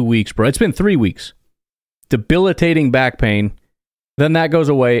walk in 2 weeks, bro. It's been 3 weeks. Debilitating back pain. Then that goes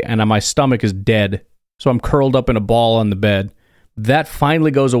away, and my stomach is dead. So I'm curled up in a ball on the bed. That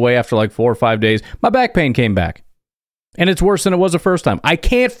finally goes away after like 4 or 5 days. My back pain came back. And it's worse than it was the first time. I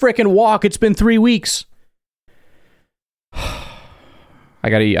can't frickin' walk. It's been 3 weeks. I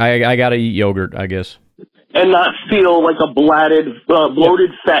gotta eat yogurt, I guess. And not feel like a bloated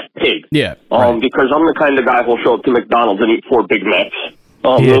fat pig. Yeah. Right. Because I'm the kind of guy who'll show up to McDonald's and eat 4 Big Macs.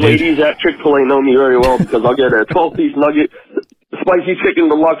 The ladies at Chick-fil-A know me very well because I'll get a 12-piece nugget, spicy chicken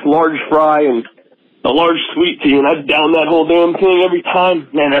deluxe, large fry, and a large sweet tea, and I down that whole damn thing every time.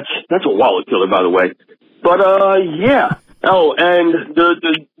 Man, that's a wallet killer, by the way. But, yeah. Oh, and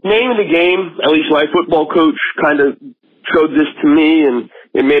the name of the game, at least my football coach kind of showed this to me, and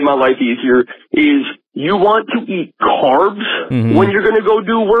it made my life easier, is you want to eat carbs when you're going to go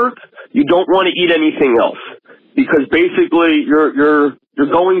do work. You don't want to eat anything else. Because basically you're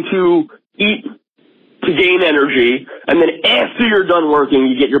going to eat to gain energy, and then after you're done working,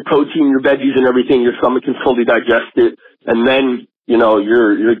 you get your protein, your veggies, and everything. Your stomach can fully digest it, and then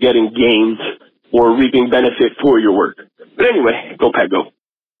you're getting gains or reaping benefit for your work. But anyway, go Pat, go.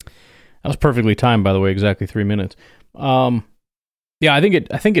 That was perfectly timed, by the way, exactly 3 minutes. Yeah, I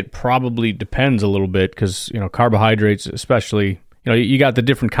think it probably depends a little bit because carbohydrates, especially. You got the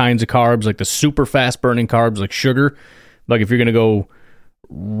different kinds of carbs, like the super fast burning carbs, like sugar. Like if you're going to go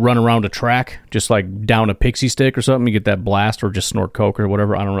run around a track, just like down a pixie stick or something, you get that blast, or just snort Coke or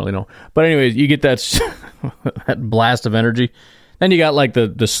whatever. I don't really know. But anyways, you get that that blast of energy. Then you got like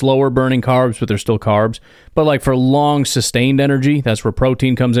the slower burning carbs, but they're still carbs. But like for long sustained energy, that's where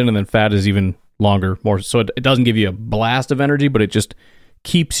protein comes in, and then fat is even longer, more. So it doesn't give you a blast of energy, but it just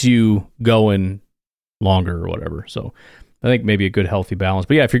keeps you going longer or whatever. So I think maybe a good healthy balance.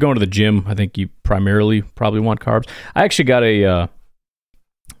 But yeah, if you're going to the gym, I think you primarily probably want carbs. I actually got a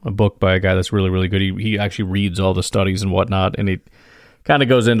book by a guy that's really, really good. He actually reads all the studies and whatnot, and it kind of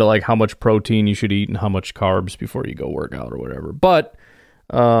goes into like how much protein you should eat and how much carbs before you go work out or whatever. But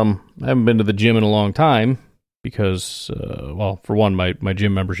I haven't been to the gym in a long time because, for one, my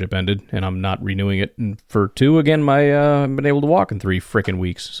gym membership ended, and I'm not renewing it. And for two, again, I haven't been able to walk in 3 freaking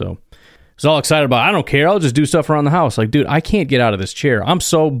weeks, so I was all excited about it. I don't care. I'll just do stuff around the house. Like, dude, I can't get out of this chair. I'm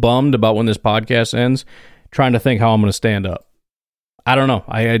so bummed about when this podcast ends, trying to think how I'm going to stand up. I don't know.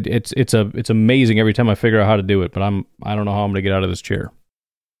 It's amazing every time I figure out how to do it, but I don't know how I'm going to get out of this chair.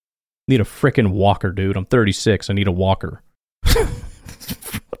 Need a freaking walker, dude. I'm 36. I need a walker.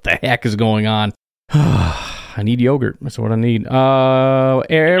 What the heck is going on? I need yogurt. That's what I need.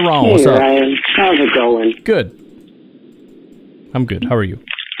 Aaron, what's up? Ryan, how's it going? Good. I'm good. How are you?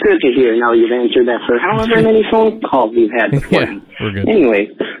 Good to hear. Now you've answered that for however many phone calls we've had before. Yeah, we're good. Anyway,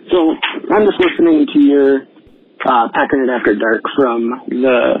 so I'm just listening to your Packernet After Dark from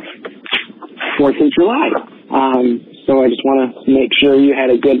the 4th of July. So I just want to make sure you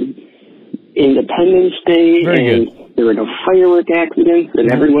had a good Independence Day. Very good. There were no firework accidents, and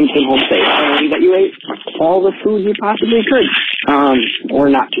everyone came home safe. And that you ate all the food you possibly could. or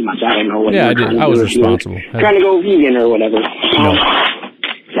not too much. I don't know what. Yeah, I did. I was responsible. Trying to go vegan or whatever.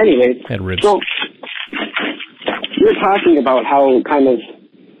 Anyways, had ribs. So you're talking about how kind of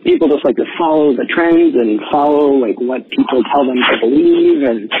people just like to follow the trends and follow like what people tell them to believe,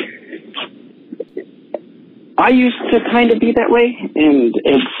 and I used to kind of be that way, and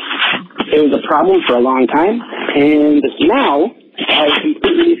it was a problem for a long time, and now I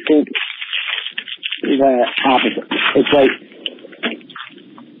completely think the opposite. It's like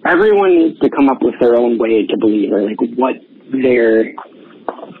everyone needs to come up with their own way to believe, or like what their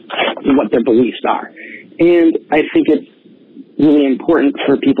beliefs are. And I think it's really important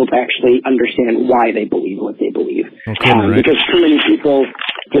for people to actually understand why they believe what they believe. Okay, right. Because too many people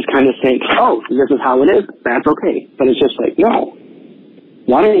just kind of think, oh, this is how it is, that's okay. But it's just like, no.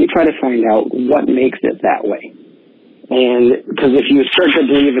 Why don't you try to find out what makes it that way? And because if you start to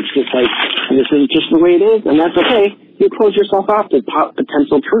believe it's just like, this is just the way it is, and that's okay, you close yourself off to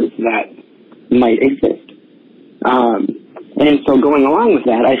potential truth that might exist. And so going along with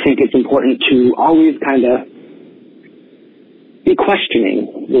that, I think it's important to always kind of be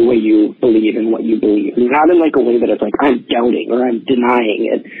questioning the way you believe and what you believe. Not in like a way that it's like, I'm doubting or I'm denying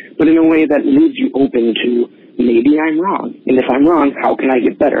it, but in a way that leaves you open to, maybe I'm wrong. And if I'm wrong, how can I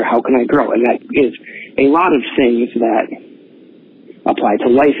get better? How can I grow? And that is a lot of things that apply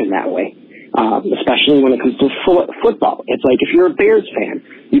to life in that way, especially when it comes to football. It's like if you're a Bears fan,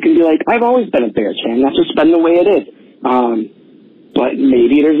 you can be like, I've always been a Bears fan. That's just been the way it is. But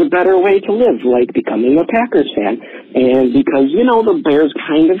maybe there's a better way to live, like becoming a Packers fan. And because, the Bears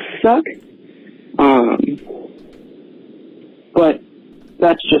kind of suck. But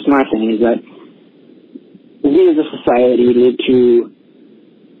that's just my thing, is that we as a society need to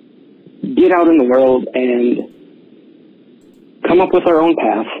get out in the world and come up with our own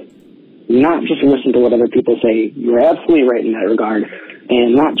path, not just listen to what other people say. You're absolutely right in that regard.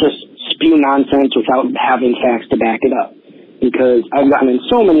 And not just spew nonsense without having facts to back it up. Because I've gotten in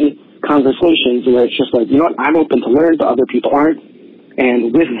so many conversations where it's just like, I'm open to learn, but other people aren't.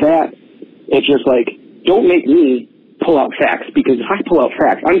 And with that, it's just like, don't make me pull out facts, because if I pull out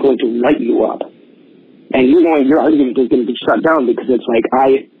facts, I'm going to light you up. And your argument is going to be shut down, because it's like,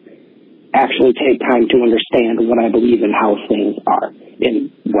 I actually take time to understand what I believe and how things are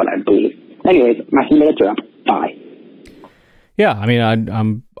in what I believe. Anyways, my 3 minutes are up. Bye. Yeah, I mean,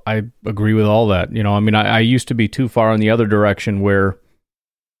 I agree with all that. I used to be too far in the other direction where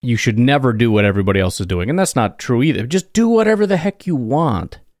you should never do what everybody else is doing. And that's not true either. Just do whatever the heck you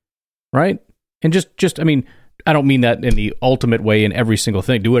want, right? And just I mean, I don't mean that in the ultimate way in every single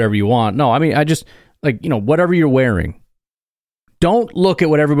thing. Do whatever you want. No, I mean, I just, whatever you're wearing. Don't look at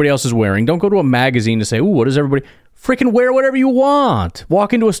what everybody else is wearing. Don't go to a magazine to say, ooh, what is everybody? Freaking wear whatever you want.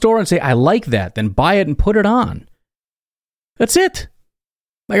 Walk into a store and say, I like that. Then buy it and put it on. That's it.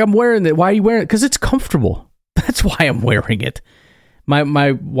 Like, I'm wearing it. Why are you wearing it? Because it's comfortable. That's why I'm wearing it.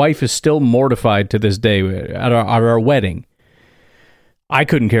 My wife is still mortified to this day at our wedding. I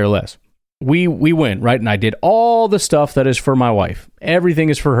couldn't care less. We went, right? And I did all the stuff that is for my wife. Everything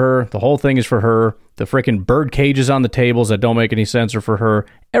is for her. The whole thing is for her. The freaking bird cages on the tables that don't make any sense are for her.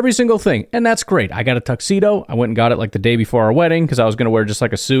 Every single thing. And that's great. I got a tuxedo. I went and got it like the day before our wedding because I was going to wear just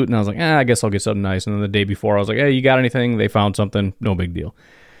like a suit. And I was like, I guess I'll get something nice. And then the day before, I was like, hey, you got anything? They found something. No big deal.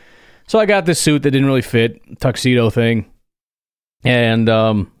 So I got this suit that didn't really fit, tuxedo thing. And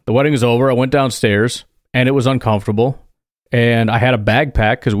the wedding was over. I went downstairs and it was uncomfortable. And I had a bag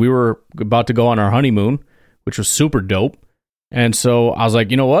pack because we were about to go on our honeymoon, which was super dope. And so I was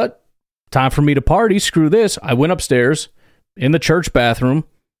like, you know what? Time for me to party. Screw this. I went upstairs in the church bathroom,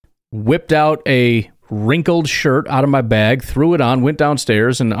 whipped out a wrinkled shirt out of my bag, threw it on, went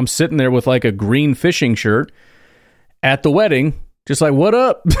downstairs, and I'm sitting there with like a green fishing shirt at the wedding, just like, what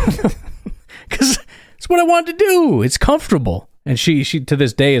up? Because it's what I wanted to do. It's comfortable. And she to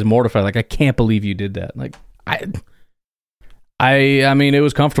this day is mortified. Like, I can't believe you did that. Like, I mean, it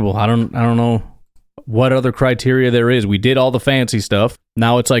was comfortable. I don't know what other criteria there is. We did all the fancy stuff.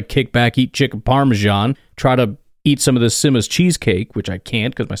 Now it's like kick back, eat chicken parmesan, try to eat some of this Simma's cheesecake, which I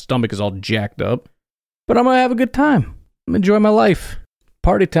can't because my stomach is all jacked up. But I'm going to have a good time. I'm enjoy my life.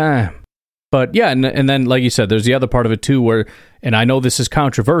 Party time. But yeah, and then like you said, there's the other part of it too where, and I know this is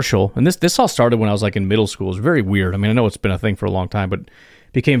controversial, and this all started when I was like in middle school. It's very weird. I mean, I know it's been a thing for a long time, but it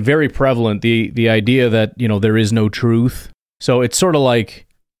became very prevalent, the idea that, there is no truth. So it's sort of like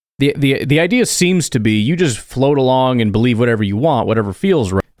the idea seems to be you just float along and believe whatever you want, whatever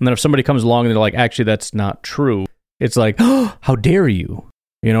feels right. And then if somebody comes along and they're like, actually, that's not true. It's like, oh, how dare you?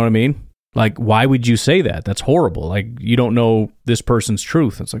 You know what I mean? Like, why would you say that? That's horrible. Like, you don't know this person's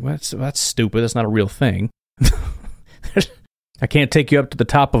truth. It's like, that's stupid. That's not a real thing. I can't take you up to the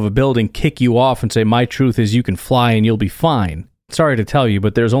top of a building, kick you off, and say, my truth is you can fly and you'll be fine. Sorry to tell you,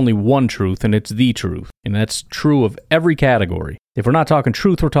 but there's only one truth, and it's the truth. And that's true of every category. If we're not talking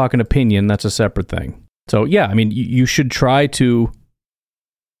truth, we're talking opinion. That's a separate thing. So, yeah, I mean, you should try to...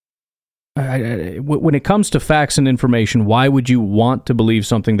 when it comes to facts and information, why would you want to believe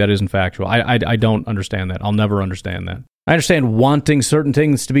something that isn't factual? I don't understand that. I'll never understand that. I understand wanting certain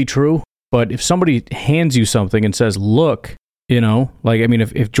things to be true, but if somebody hands you something and says, look... like, I mean,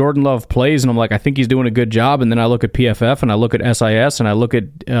 if Jordan Love plays and I'm like, I think he's doing a good job, and then I look at PFF and I look at SIS and I look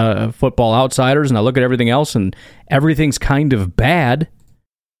at Football Outsiders and I look at everything else and everything's kind of bad,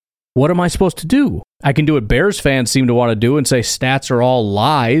 what am I supposed to do? I can do what Bears fans seem to want to do and say stats are all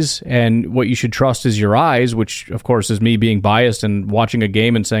lies and what you should trust is your eyes, which, of course, is me being biased and watching a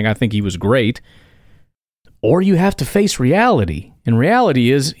game and saying I think he was great. Or you have to face reality. And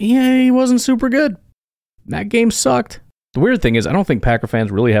reality is, he wasn't super good. That game sucked. The weird thing is, I don't think Packer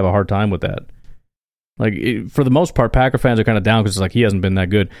fans really have a hard time with that. Like, for the most part, Packer fans are kind of down because it's like he hasn't been that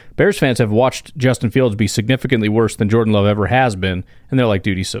good. Bears fans have watched Justin Fields be significantly worse than Jordan Love ever has been, and they're like,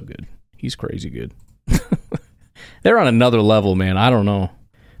 dude, he's so good. He's crazy good. They're on another level, man. I don't know.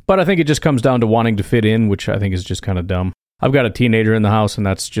 But I think it just comes down to wanting to fit in, which I think is just kind of dumb. I've got a teenager in the house, and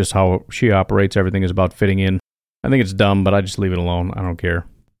that's just how she operates. Everything is about fitting in. I think it's dumb, but I just leave it alone. I don't care.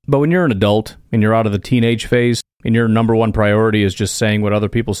 But when you're an adult and you're out of the teenage phase and your number one priority is just saying what other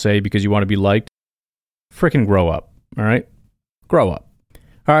people say because you want to be liked, freaking grow up, all right? Grow up.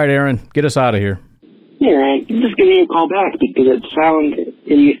 All right, Aaron, get us out of here. Yeah, right. I'm just giving you a call back because it sounded,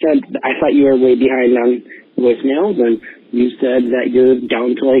 and you said, I thought you were way behind on voicemails, and you said that you're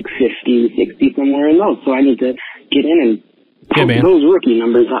down to like 50, 60, somewhere in those. So I need to get in and pump those rookie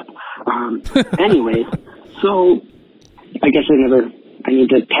numbers up. Anyways, so I guess I need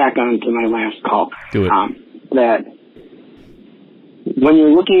to tack on to my last call. Do it. That when you're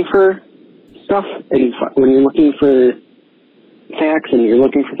looking for stuff and when you're looking for facts and you're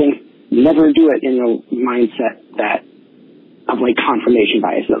looking for things, never do it in the mindset of like confirmation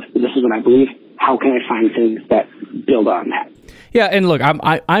bias of this is what I believe. How can I find things that build on that? Yeah, and look,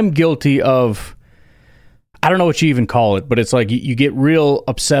 I'm guilty of, I don't know what you even call it, but it's like you get real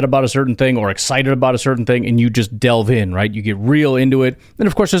upset about a certain thing or excited about a certain thing and you just delve in, right? You get real into it. And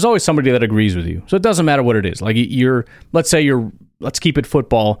of course, there's always somebody that agrees with you. So it doesn't matter what it is. Like let's keep it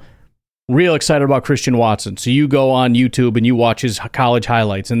football, real excited about Christian Watson. So you go on YouTube and you watch his college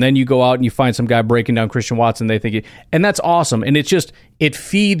highlights and then you go out and you find some guy breaking down Christian Watson. And that's awesome. And it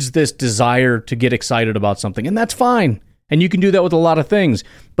feeds this desire to get excited about something. And that's fine. And you can do that with a lot of things,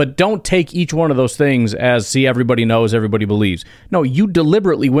 but don't take each one of those things as, see, everybody knows, everybody believes. No, you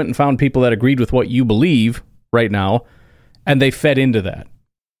deliberately went and found people that agreed with what you believe right now, and they fed into that.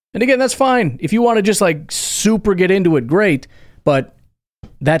 And again, that's fine. If you want to just like super get into it, great, but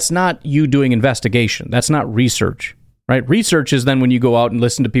that's not you doing investigation. That's not research, right? Research is then when you go out and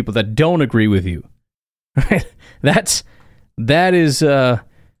listen to people that don't agree with you. Right? That's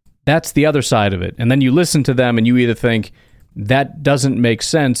the other side of it. And then you listen to them and you either think, that doesn't make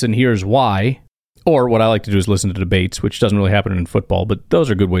sense and here's why. Or what I like to do is listen to debates, which doesn't really happen in football, but those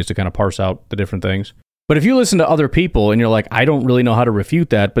are good ways to kind of parse out the different things. But if you listen to other people and you're like, I don't really know how to refute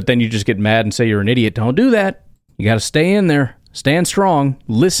that, but then you just get mad and say you're an idiot, don't do that. You got to stay in there, stand strong,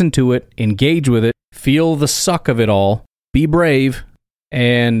 listen to it, engage with it, feel the suck of it all, be brave,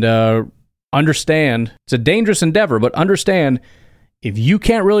 and understand. It's a dangerous endeavor, but understand if you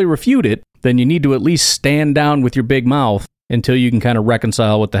can't really refute it, then you need to at least stand down with your big mouth until you can kind of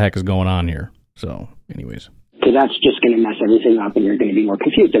reconcile what the heck is going on here. So, anyways. So that's just going to mess everything up, and you're going to be more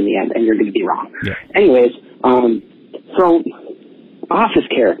confused in the end, and you're going to be wrong. Yeah. Anyways, so office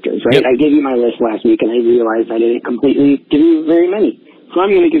characters, right? Yep. I gave you my list last week, and I realized I didn't completely give you very many. So I'm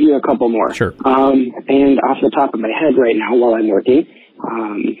going to give you a couple more. Sure. And off the top of my head right now, while I'm working,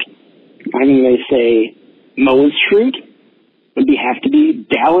 I'm going to say Moe's Fruit would have to be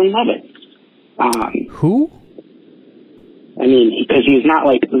Dallin Levitt. Who? I mean, because he's not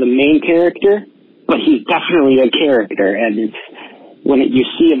like the main character, but he's definitely a character. And it's when you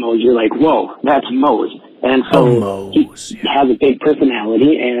see a Mose, you're like, whoa, that's Mose. And so he has a big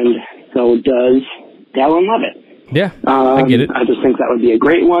personality, and so does Dallin Levitt. Yeah, I get it. I just think that would be a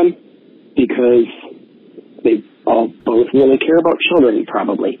great one because they all both really care about children,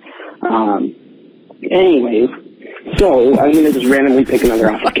 probably. Anyways, so I'm going to just randomly pick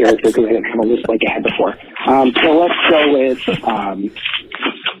another office character because I didn't have a list like I had before. So let's go with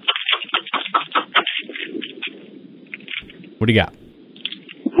what do you got?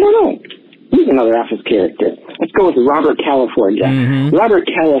 I don't know. Who's another office character? Let's go with Robert California. Mm-hmm. Robert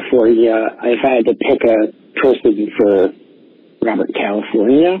California, if I had to pick a person for Robert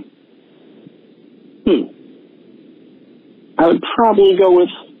California. I would probably go with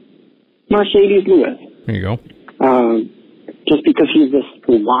Mercedes Lewis. There you go. Just because he's this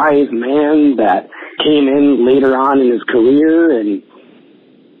wise man that came in later on in his career and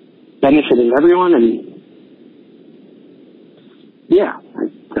benefited everyone, and yeah,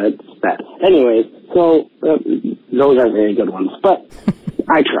 that's that. Anyways, so those are very good ones, but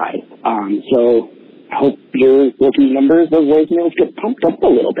I tried. So I hope your working numbers of voicemails get pumped up a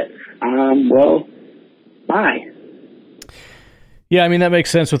little bit. Well, bye. Yeah, I mean, that makes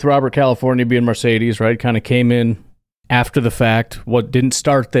sense with Robert California being Mercedes, right? Kind of came in after the fact. What didn't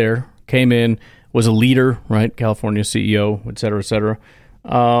start there, came in, was a leader, right? California CEO, et cetera, et cetera.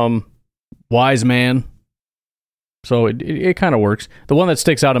 Wise man. So it kind of works. The one that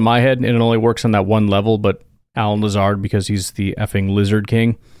sticks out in my head, and it only works on that one level, but Alan Lazard, because he's the effing Lizard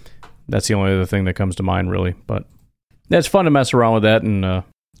King. That's the only other thing that comes to mind, really. But it's fun to mess around with that and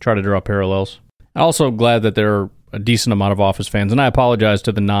try to draw parallels. I'm also glad that there are a decent amount of Office fans, and I apologize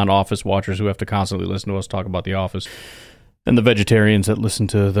to the non-Office watchers who have to constantly listen to us talk about The Office, and the vegetarians that listen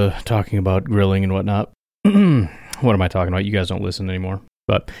to the talking about grilling and whatnot. What am I talking about? You guys don't listen anymore.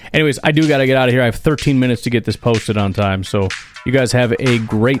 But anyways, I do got to get out of here. I have 13 minutes to get this posted on time, so you guys have a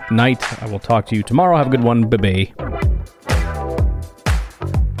great night. I will talk to you tomorrow. Have a good one. Bye-bye.